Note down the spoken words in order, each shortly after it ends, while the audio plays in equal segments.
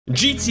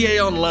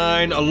GTA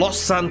Online Los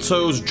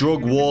Santos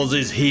Drug Wars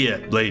is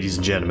here, ladies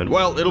and gentlemen.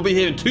 Well, it'll be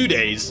here in 2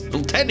 days.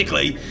 Well,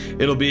 technically,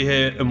 it'll be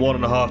here in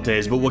 1.5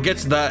 days, but we'll get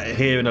to that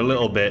here in a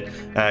little bit,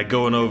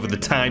 going over the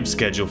time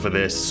schedule for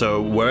this.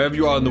 So wherever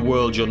you are in the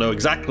world, you'll know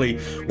exactly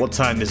what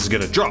time this is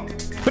going to drop.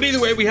 But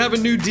either way, we have a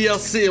new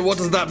DLC, and what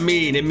does that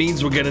mean? It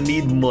means we're going to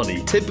need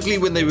money. Typically,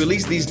 when they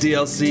release these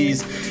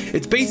DLCs,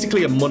 it's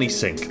basically a money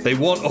sink. They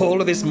want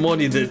all of this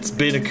money that's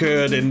been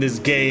occurred in this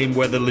game,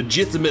 whether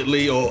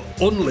legitimately or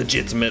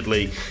unlegitimately,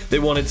 they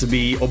want it to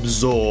be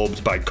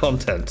absorbed by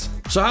content.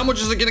 So how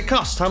much is it going to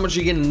cost? How much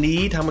are you going to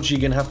need? How much are you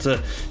going to have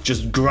to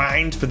just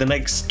grind for the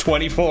next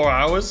 24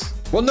 hours?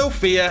 Well, no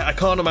fear, I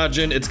can't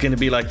imagine it's going to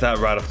be like that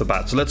right off the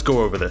bat, so let's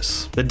go over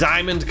this. The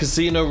Diamond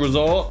Casino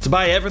Resort. To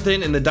buy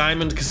everything in the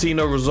Diamond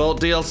Casino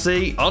Resort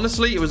DLC,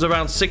 honestly, it was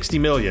around 60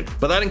 million,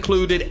 but that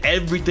included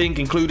everything,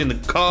 including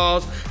the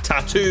cars,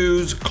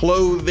 tattoos,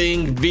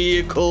 clothing,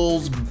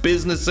 vehicles,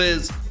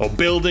 businesses, or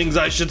buildings,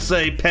 I should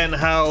say,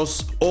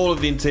 penthouse, all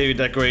of the interior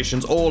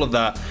decorations, all of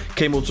that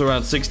came up to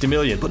around 60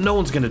 million, but no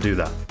one's going to do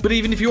that. But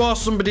even if you are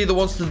somebody that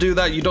wants to do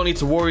that, you don't need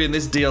to worry in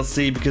this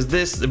DLC, because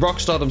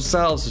Rockstar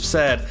themselves have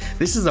said,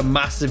 this is a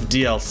massive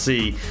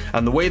DLC,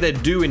 and the way they're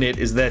doing it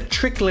is they're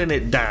trickling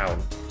it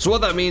down. So what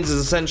that means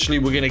is essentially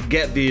we're going to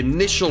get the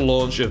initial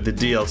launch of the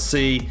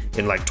DLC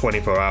in like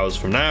 24 hours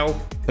from now,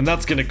 and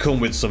that's going to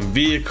come with some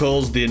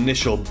vehicles, the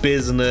initial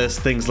business,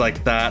 things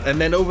like that, and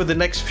then over the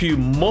next few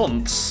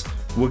months,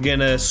 we're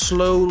gonna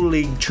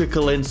slowly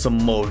trickle in some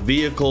more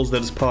vehicles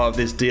that is part of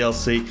this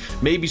DLC,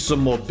 maybe some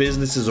more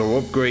businesses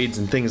or upgrades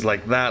and things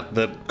like that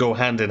that go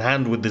hand in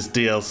hand with this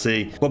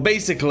DLC. But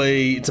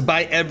basically, to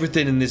buy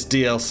everything in this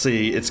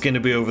DLC, it's gonna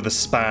be over the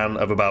span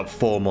of about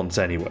 4 months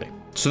anyway.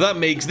 So that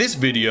makes this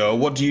video,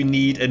 what do you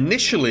need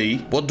initially?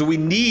 What do we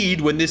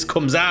need when this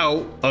comes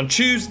out on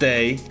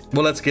Tuesday?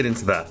 Well, let's get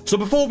into that. So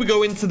before we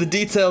go into the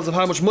details of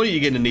how much money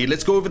you're going to need,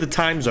 let's go over the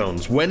time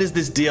zones. When is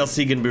this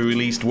DLC going to be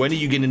released? When are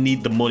you going to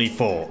need the money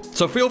for?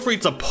 So feel free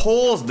to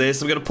pause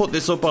this. I'm going to put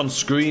this up on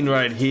screen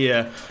right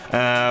here.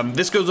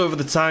 This goes over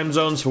the time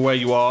zones for where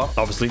you are.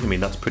 Obviously, I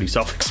mean, that's pretty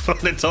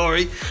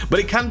self-explanatory, but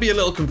it can be a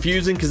little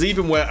confusing because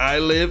even where I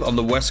live on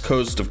the west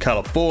coast of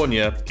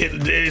California,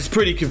 it is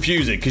pretty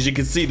confusing because you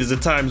can see there's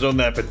a time zone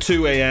there for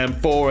 2 a.m.,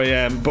 4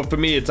 a.m., but for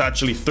me, it's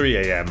actually 3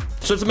 a.m.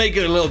 So to make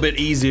it a little bit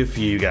easier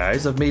for you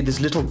guys, I've made this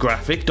little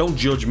graphic. Don't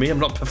judge me, I'm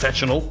not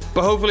professional,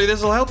 but hopefully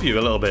this will help you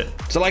a little bit.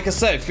 So like I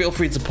said, feel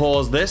free to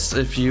pause this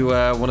if you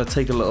want to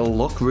take a little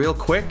look real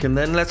quick, and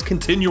then let's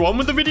continue on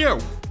with the video.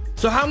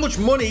 So how much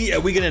money are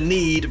we going to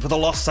need for the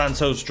Los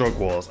Santos Drug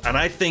Wars? And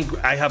I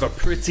think I have a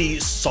pretty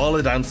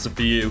solid answer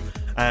for you.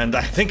 And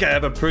I think I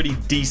have a pretty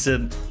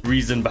decent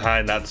reason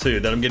behind that too,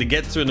 that I'm going to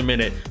get to in a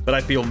minute, but I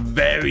feel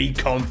very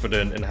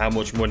confident in how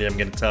much money I'm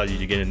going to tell you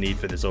you're going to need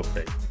for this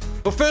update.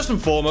 But first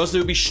and foremost, it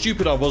would be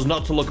stupid of us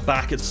not to look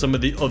back at some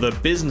of the other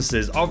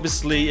businesses.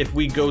 Obviously, if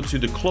we go to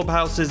the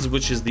clubhouses,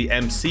 which is the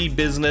MC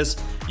business,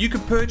 you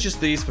could purchase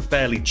these for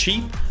fairly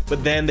cheap,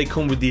 but then they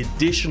come with the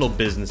additional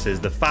businesses,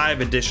 the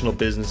 5 additional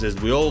businesses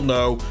we all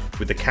know,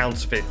 with the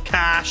counterfeit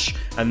cash,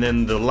 and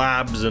then the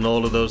labs and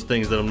all of those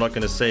things that I'm not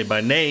going to say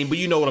by name, but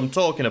you know what I'm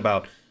talking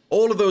about.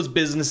 All of those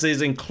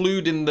businesses,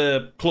 including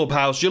the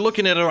clubhouse, you're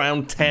looking at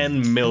around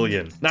 10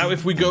 million. Now,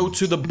 if we go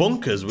to the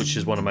bunkers, which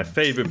is one of my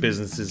favorite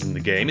businesses in the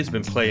game, it's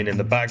been playing in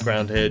the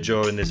background here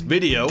during this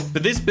video. For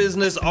this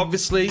business,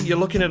 obviously, you're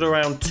looking at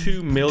around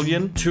 2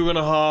 million,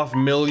 2.5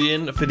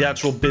 million for the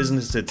actual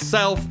business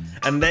itself.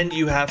 And then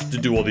you have to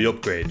do all the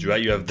upgrades,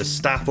 right? You have the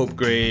staff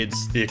upgrades,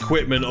 the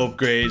equipment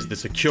upgrades, the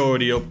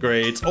security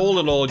upgrades. All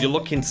in all, you're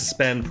looking to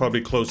spend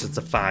probably closer to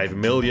 5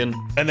 million.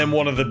 And then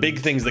one of the big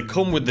things that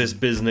come with this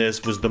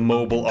business was the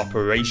Mobile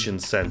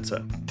Operations Center,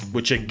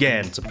 which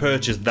again, to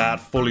purchase that,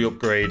 fully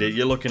upgrade it,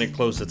 you're looking at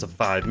closer to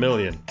 5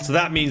 million. So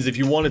that means if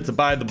you wanted to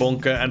buy the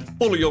bunker and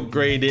fully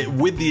upgrade it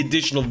with the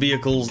additional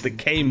vehicles that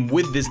came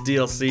with this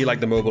DLC,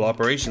 like the Mobile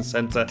Operations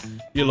Center,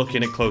 you're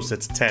looking at closer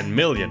to 10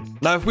 million.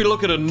 Now, if we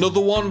look at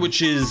another one,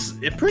 which is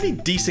a pretty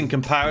decent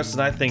comparison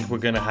I think we're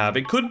going to have,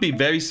 it could be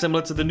very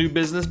similar to the new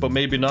business, but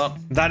maybe not.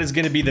 That is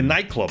going to be the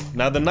nightclub.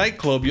 Now, the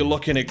nightclub, you're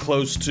looking at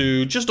close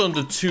to just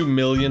under 2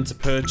 million to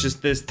purchase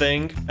this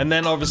thing. And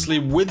then obviously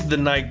with the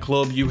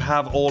nightclub, you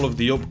have all of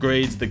the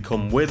upgrades that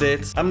come with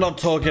it. I'm not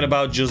talking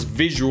about just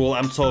visual,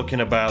 I'm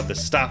talking about the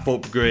staff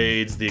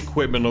upgrades, the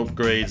equipment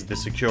upgrades, the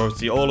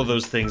security, all of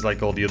those things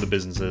like all the other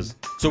businesses.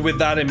 So with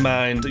that in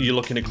mind, you're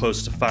looking at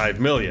close to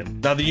 5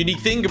 million. Now, the unique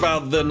thing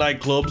about the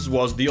nightclubs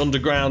was the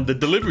underground, the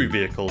delivery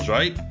vehicles,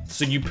 right?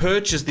 So you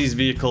purchase these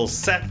vehicles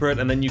separate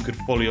and then you could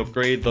fully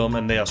upgrade them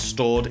and they are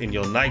stored in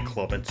your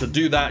nightclub. And to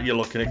do that, you're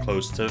looking at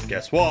close to,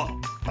 guess what?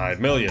 5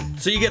 million.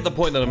 So you get the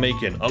point that I'm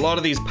making. A lot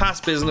of these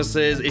past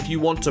businesses, if you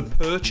want to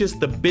purchase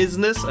the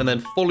business and then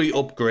fully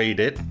upgrade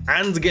it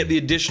and get the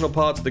additional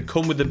parts that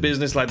come with the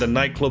business, like the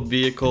nightclub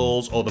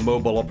vehicles or the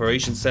mobile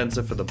operations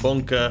center for the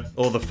bunker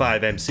or the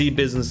 5 MC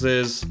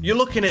businesses, you're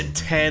looking at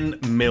 10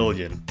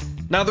 million.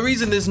 Now, the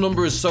reason this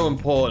number is so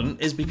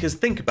important is because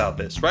think about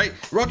this, right?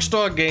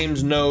 Rockstar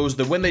Games knows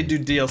that when they do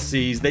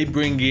DLCs, they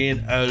bring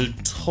in a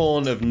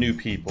ton of new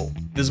people.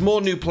 There's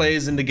more new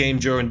players in the game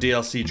during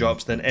DLC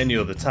drops than any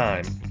other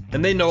time.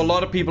 And they know a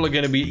lot of people are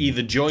going to be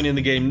either joining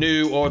the game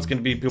new, or it's going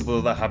to be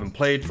people that haven't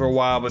played for a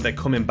while, but they're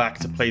coming back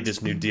to play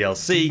this new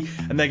DLC,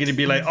 and they're going to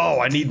be like, oh,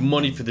 I need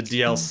money for the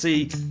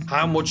DLC.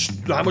 How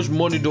much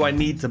money do I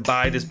need to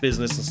buy this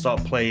business and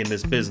start playing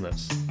this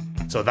business?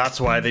 So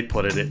that's why they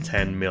put it at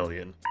 10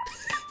 million.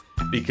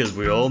 Because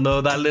we all know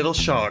that little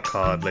shark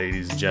card,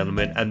 ladies and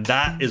gentlemen, and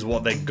that is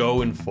what they're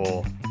going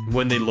for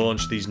when they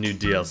launch these new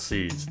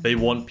DLCs. They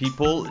want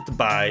people to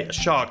buy a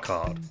shark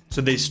card.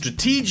 So they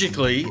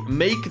strategically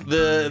make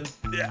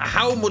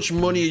how much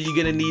money are you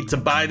going to need to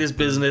buy this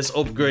business,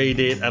 upgrade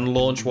it, and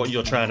launch what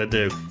you're trying to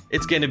do?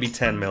 It's going to be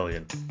 10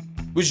 million.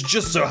 Which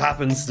just so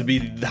happens to be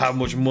how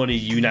much money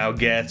you now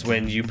get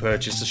when you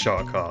purchase a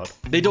shark card.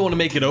 They don't want to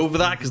make it over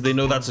that because they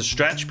know that's a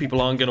stretch. People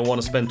aren't going to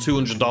want to spend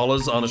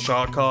 $200 on a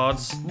shark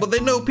cards. But they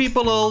know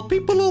people will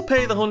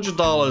pay the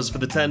 $100 for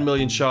the 10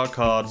 million shark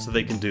cards so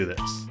they can do this.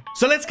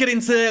 So let's get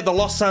into the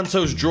Los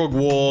Santos drug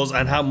wars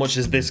and how much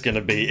is this going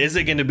to be? Is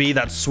it going to be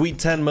that sweet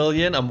 10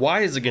 million? And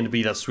why is it going to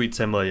be that sweet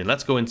 10 million?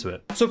 Let's go into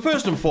it. So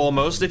first and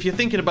foremost, if you're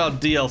thinking about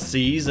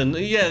DLCs, and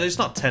yeah, it's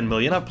not 10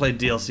 million. I've played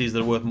DLCs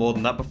that are worth more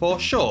than that before.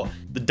 Sure,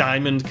 the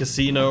Diamond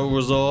Casino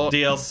Resort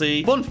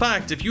DLC. Fun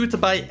fact, if you were to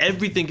buy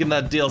everything in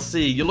that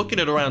DLC, you're looking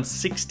at around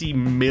 60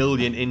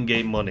 million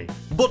in-game money.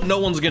 But no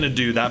one's going to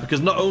do that because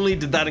not only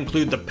did that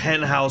include the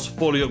penthouse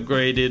fully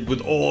upgraded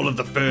with all of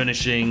the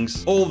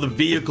furnishings, all the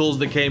vehicles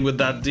that came with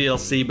that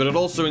DLC, but it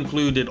also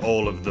included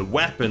all of the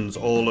weapons,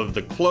 all of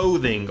the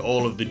clothing,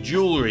 all of the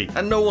jewelry,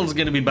 and no one's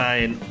going to be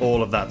buying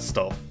all of that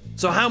stuff.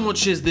 So how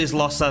much is this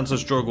Los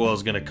Santos Drug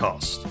Wars going to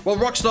cost? Well,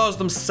 Rockstars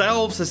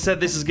themselves has said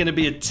this is going to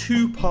be a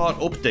two-part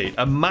update,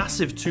 a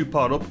massive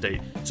two-part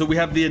update. So we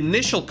have the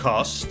initial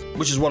cost,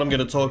 which is what I'm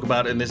going to talk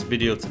about in this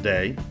video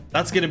today.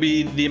 That's going to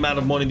be the amount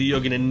of money that you're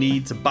going to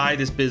need to buy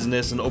this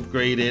business and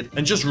upgrade it,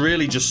 and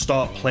just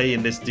start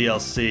playing this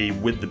DLC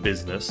with the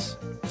business.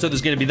 So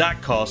there's going to be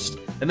that cost,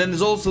 and then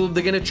there's also,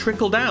 they're going to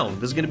trickle down.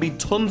 There's going to be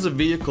tons of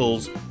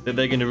vehicles that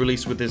they're going to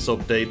release with this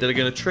update that are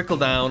going to trickle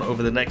down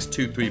over the next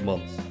 2-3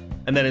 months.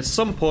 And then at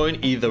some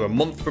point, either a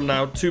month from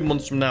now, 2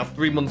 months from now,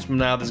 3 months from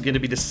now, there's going to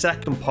be the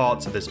second part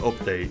to this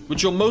update,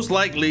 which will most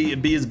likely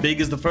be as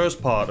big as the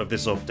first part of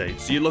this update.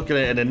 So you're looking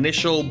at an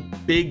initial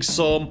big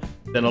sum,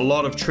 then a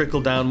lot of trickle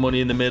down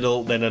money in the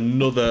middle, then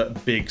another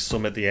big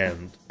sum at the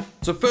end.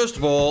 So first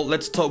of all,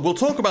 we'll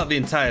talk about the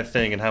entire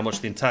thing and how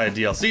much the entire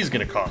DLC is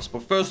going to cost.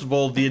 But first of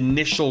all, the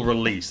initial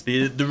release,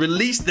 the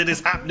release that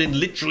is happening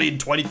literally in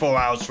 24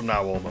 hours from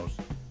now almost.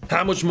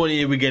 How much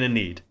money are we going to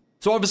need?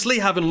 So obviously,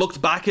 having looked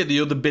back at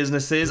the other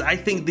businesses, I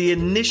think the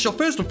initial,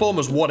 first and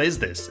foremost, what is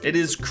this? It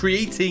is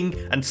creating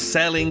and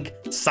selling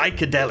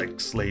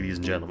psychedelics, ladies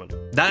and gentlemen.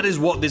 That is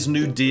what this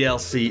new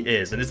DLC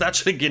is, and it's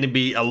actually going to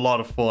be a lot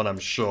of fun, I'm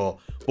sure.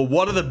 But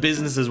what are the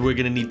businesses we're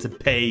going to need to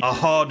pay our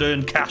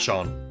hard-earned cash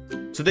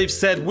on? So they've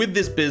said with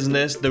this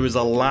business, there is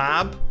a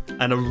lab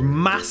and a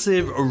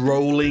massive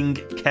rolling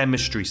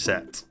chemistry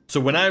set. So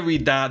when I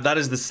read that, that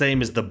is the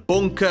same as the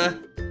bunker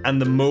and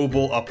the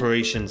mobile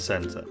operations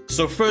center.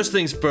 So first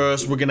things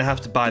first, we're gonna have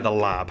to buy the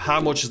lab.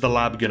 How much is the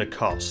lab gonna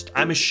cost?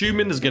 I'm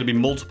assuming there's gonna be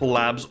multiple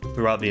labs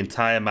throughout the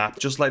entire map,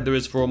 just like there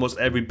is for almost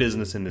every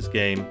business in this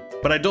game.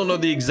 But I don't know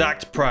the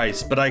exact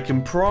price, but I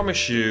can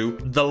promise you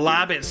the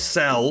lab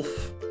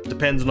itself,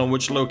 depending on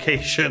which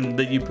location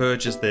that you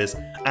purchase this,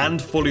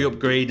 and fully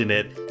upgrading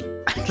it.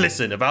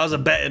 Listen, if I was a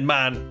betting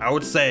man, I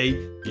would say,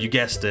 you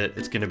guessed it,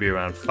 it's going to be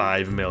around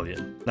 5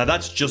 million. Now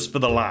that's just for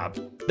the lab.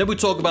 Then we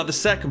talk about the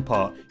second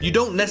part. You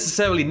don't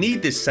necessarily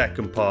need this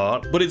second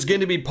part, but it's going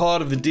to be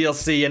part of the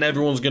DLC and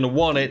everyone's going to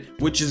want it,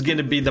 which is going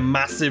to be the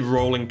massive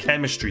rolling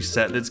chemistry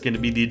set that's going to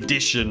be the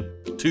addition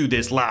to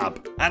this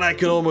lab. And I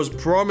can almost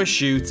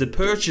promise you to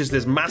purchase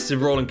this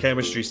massive rolling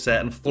chemistry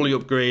set and fully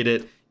upgrade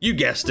it, you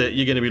guessed it,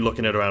 you're going to be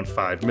looking at around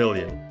 5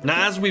 million.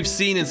 Now, as we've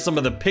seen in some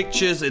of the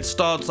pictures, it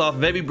starts off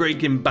very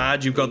Breaking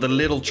Bad. You've got the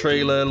little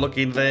trailer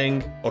looking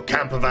thing, or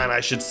camper van, I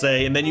should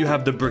say, and then you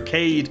have the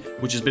Brigade,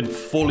 which has been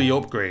fully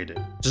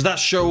upgraded. Does that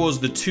show us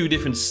the two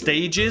different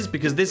stages?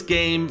 Because this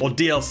game, or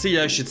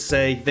DLC, I should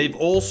say, they've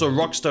also,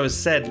 Rockstar has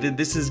said that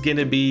this is going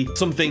to be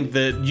something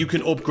that you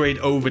can upgrade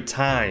over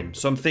time.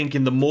 So I'm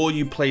thinking the more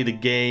you play the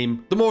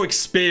game, the more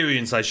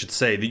experience, I should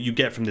say, that you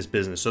get from this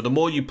business. So the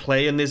more you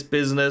play in this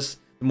business,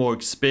 the more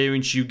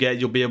experience you get,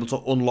 you'll be able to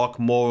unlock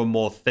more and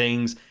more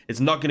things. It's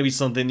not going to be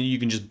something that you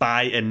can just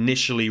buy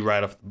initially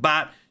right off the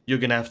bat. You're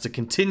going to have to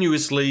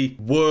continuously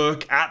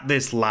work at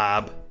this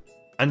lab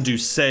and do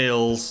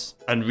sales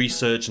and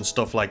research and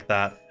stuff like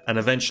that. And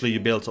eventually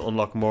you'll be able to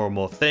unlock more and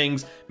more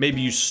things.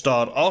 Maybe you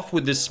start off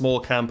with this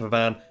small camper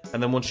van,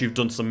 and then once you've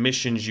done some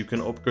missions, you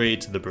can upgrade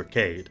to the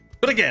Brigade.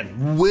 But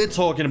again, we're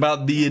talking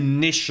about the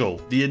initial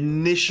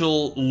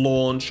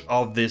launch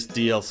of this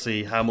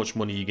DLC, how much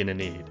money you're going to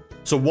need.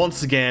 So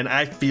once again,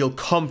 I feel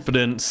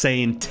confident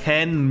saying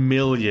 10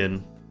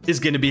 million is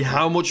going to be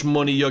how much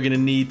money you're going to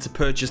need to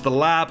purchase the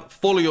lab,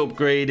 fully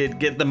upgrade it,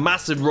 get the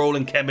massive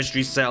rolling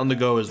chemistry set on the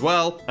go as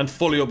well, and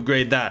fully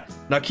upgrade that.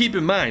 Now keep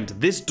in mind,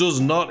 this does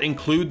not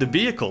include the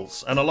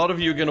vehicles, and a lot of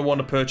you are going to want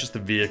to purchase the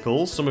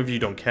vehicles. Some of you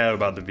don't care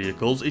about the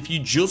vehicles. If you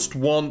just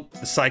want the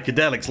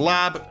Psychedelics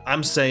lab,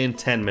 I'm saying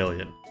 10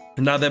 million.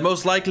 Now, they're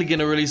most likely going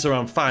to release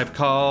around 5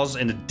 cars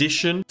in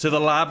addition to the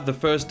lab the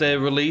first day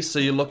of release, so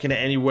you're looking at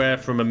anywhere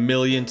from $1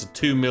 million to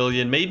 $2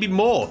 million, maybe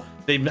more.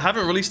 They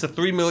haven't released a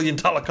 $3 million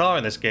car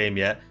in this game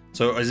yet,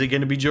 so is it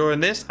going to be during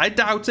this? I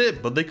doubt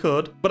it, but they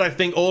could. But I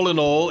think all in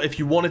all, if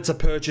you wanted to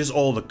purchase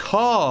all the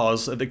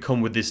cars that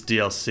come with this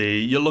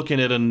DLC, you're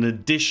looking at an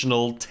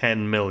additional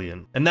 10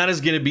 million. And that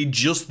is going to be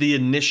just the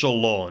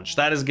initial launch.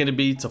 That is going to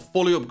be to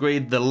fully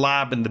upgrade the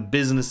lab and the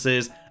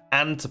businesses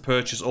and to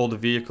purchase all the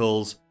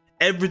vehicles.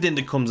 Everything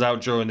that comes out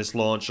during this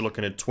launch, you're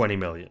looking at 20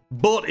 million.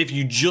 But if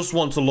you just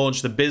want to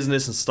launch the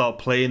business and start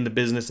playing the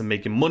business and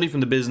making money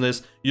from the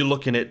business, you're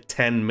looking at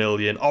 10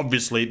 million.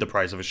 Obviously, the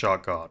price of a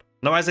shark card.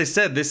 Now, as I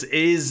said, this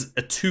is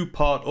a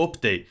 2-part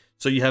update.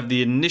 So you have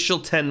the initial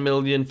 10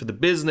 million for the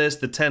business,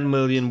 the 10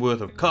 million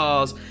worth of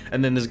cars,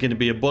 and then there's going to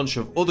be a bunch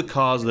of other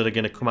cars that are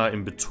going to come out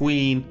in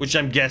between, which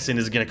I'm guessing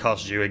is going to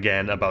cost you,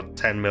 again, about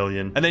 10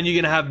 million. And then you're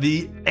going to have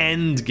the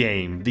end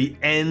game, the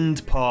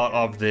end part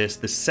of this,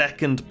 the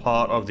second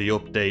part of the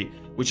update,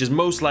 which is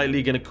most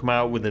likely going to come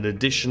out with an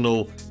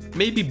additional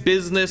maybe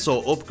business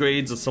or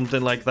upgrades or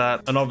something like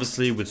that, and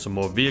obviously with some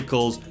more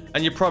vehicles,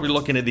 and you're probably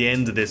looking at the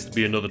end of this to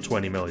be another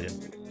 20 million.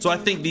 So I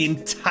think the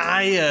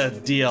entire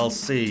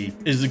DLC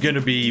is going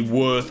to be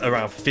worth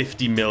around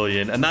 50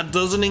 million, and that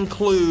doesn't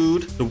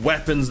include the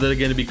weapons that are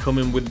going to be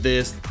coming with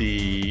this,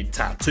 the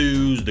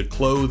tattoos, the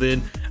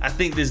clothing. I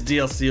think this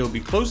DLC will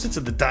be closer to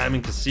the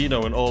Diamond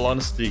Casino, in all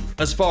honesty.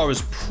 As far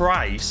as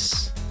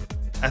price,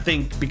 I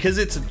think because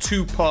it's a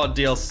 2-part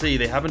DLC,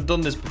 they haven't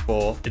done this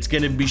before, it's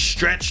going to be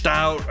stretched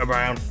out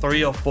around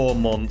 3 or 4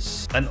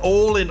 months. And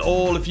all in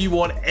all, if you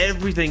want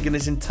everything in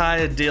this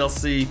entire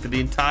DLC for the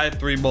entire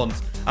 3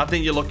 months, I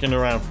think you're looking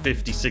around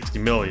 50, 60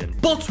 million.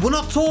 But we're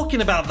not talking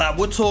about that.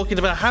 We're talking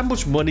about how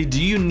much money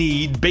do you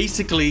need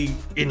basically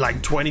in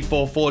like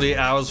 24, 48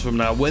 hours from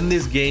now, when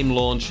this game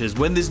launches,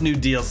 when this new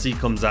DLC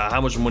comes out,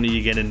 how much money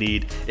you're going to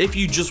need if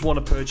you just want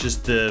to purchase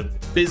the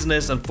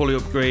business and fully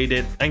upgrade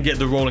it and get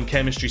the rolling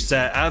chemistry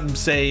set. I'm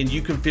saying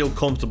you can feel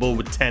comfortable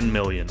with 10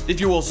 million.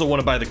 If you also want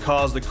to buy the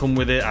cars that come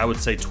with it, I would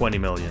say 20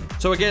 million.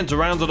 So again, to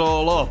round it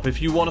all up,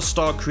 if you want to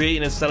start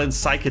creating and selling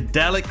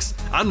psychedelics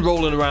and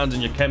rolling around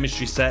in your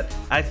chemistry set,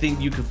 I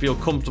think you can feel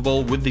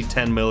comfortable with the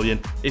 10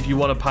 million. If you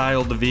want to buy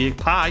all the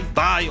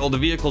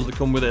vehicles that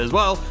come with it as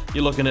well,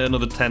 you're looking at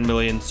another 10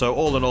 million. So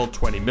all in all,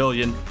 20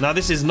 million. Now,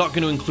 this is not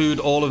going to include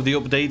all of the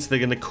updates that are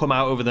going to come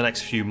out over the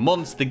next few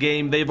months. The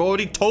game, they've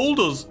already told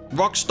us,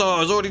 Rockstar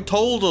has already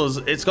told us,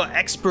 it's got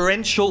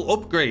exponential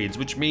upgrades,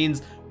 which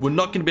means we're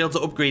not going to be able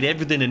to upgrade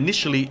everything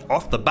initially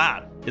off the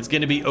bat. It's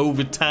going to be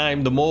over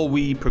time. The more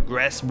we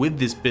progress with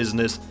this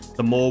business,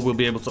 the more we'll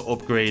be able to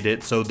upgrade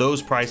it. So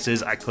those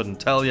prices, I couldn't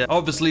tell you.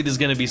 Obviously, there's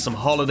going to be some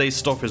holiday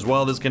stuff as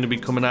well that's going to be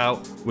coming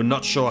out. We're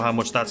not sure how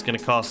much that's going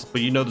to cost,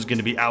 but you know there's going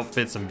to be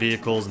outfits and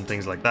vehicles and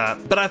things like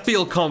that. But I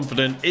feel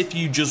confident if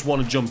you just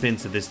want to jump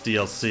into this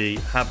DLC,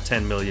 have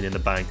 10 million in the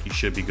bank, you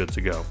should be good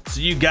to go.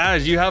 So you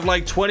guys, you have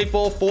like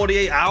 24,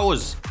 48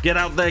 hours. Get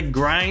out there,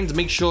 grind.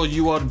 Make sure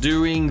you are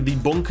doing the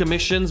bunker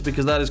missions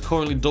because that is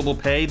currently double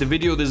pay. The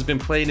video that's been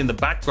playing in the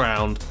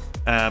background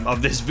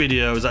of this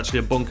video is actually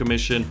a bunker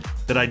mission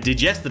that I did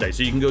yesterday,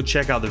 so you can go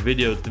check out the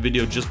video. It's the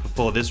video just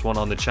before this one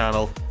on the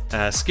channel.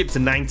 Skip to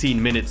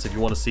 19 minutes if you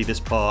want to see this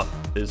part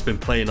that's been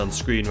playing on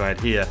screen right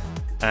here.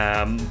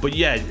 But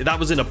yeah, that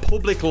was in a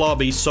public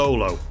lobby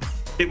solo.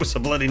 It was a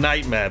bloody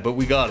nightmare, but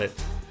we got it.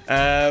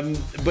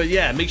 But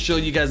yeah, make sure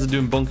you guys are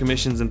doing bunker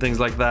missions and things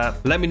like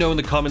that. Let me know in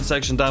the comment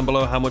section down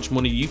below how much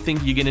money you think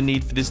you're gonna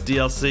need for this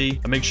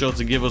DLC, and make sure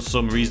to give us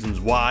some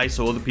reasons why,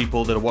 so other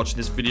people that are watching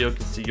this video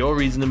can see your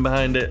reasoning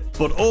behind it.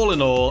 But all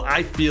in all,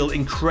 I feel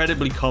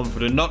incredibly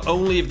confident. Not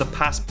only have the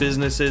past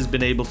businesses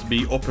been able to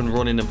be up and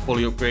running and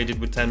fully upgraded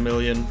with 10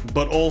 million,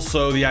 but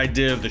also the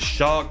idea of the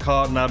shark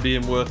card now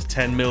being worth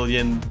 10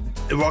 million.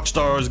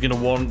 Rockstar is going to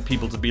want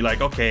people to be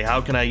like, okay,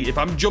 how can I, if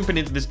I'm jumping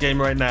into this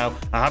game right now,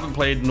 I haven't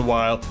played in a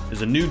while,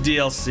 there's a new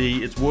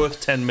DLC, it's worth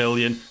 10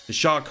 million, the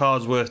shark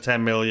card's worth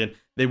 10 million,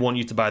 they want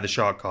you to buy the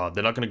shark card.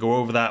 They're not going to go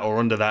over that or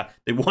under that,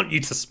 they want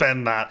you to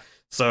spend that.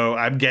 So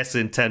I'm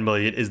guessing 10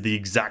 million is the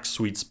exact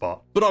sweet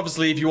spot. But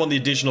obviously, if you want the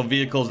additional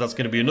vehicles, that's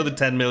going to be another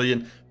 10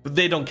 million, but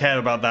they don't care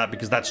about that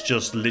because that's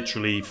just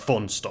literally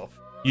fun stuff.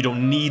 You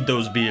don't need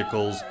those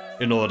vehicles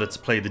in order to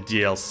play the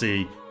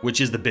DLC,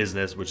 which is the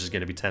business, which is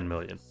going to be 10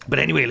 million. But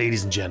anyway,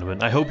 ladies and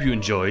gentlemen, I hope you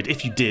enjoyed.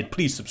 If you did,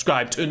 please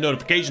subscribe, turn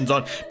notifications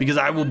on, because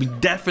I will be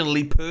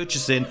definitely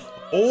purchasing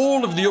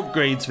all of the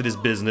upgrades for this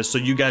business so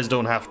you guys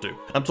don't have to.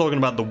 I'm talking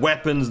about the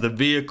weapons, the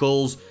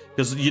vehicles,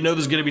 because you know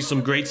there's going to be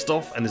some great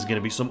stuff and there's going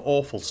to be some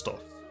awful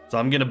stuff. So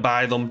I'm going to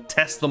buy them,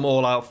 test them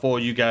all out for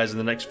you guys in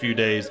the next few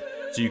days,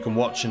 so you can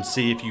watch and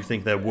see if you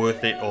think they're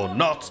worth it or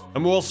not.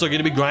 And we're also going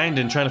to be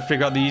grinding, trying to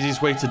figure out the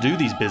easiest way to do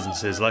these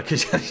businesses. Like,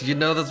 you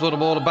know, that's what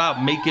I'm all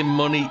about, making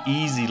money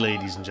easy,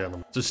 ladies and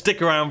gentlemen. So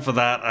stick around for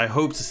that. I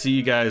hope to see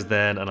you guys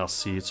then, and I'll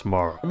see you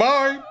tomorrow.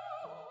 Bye!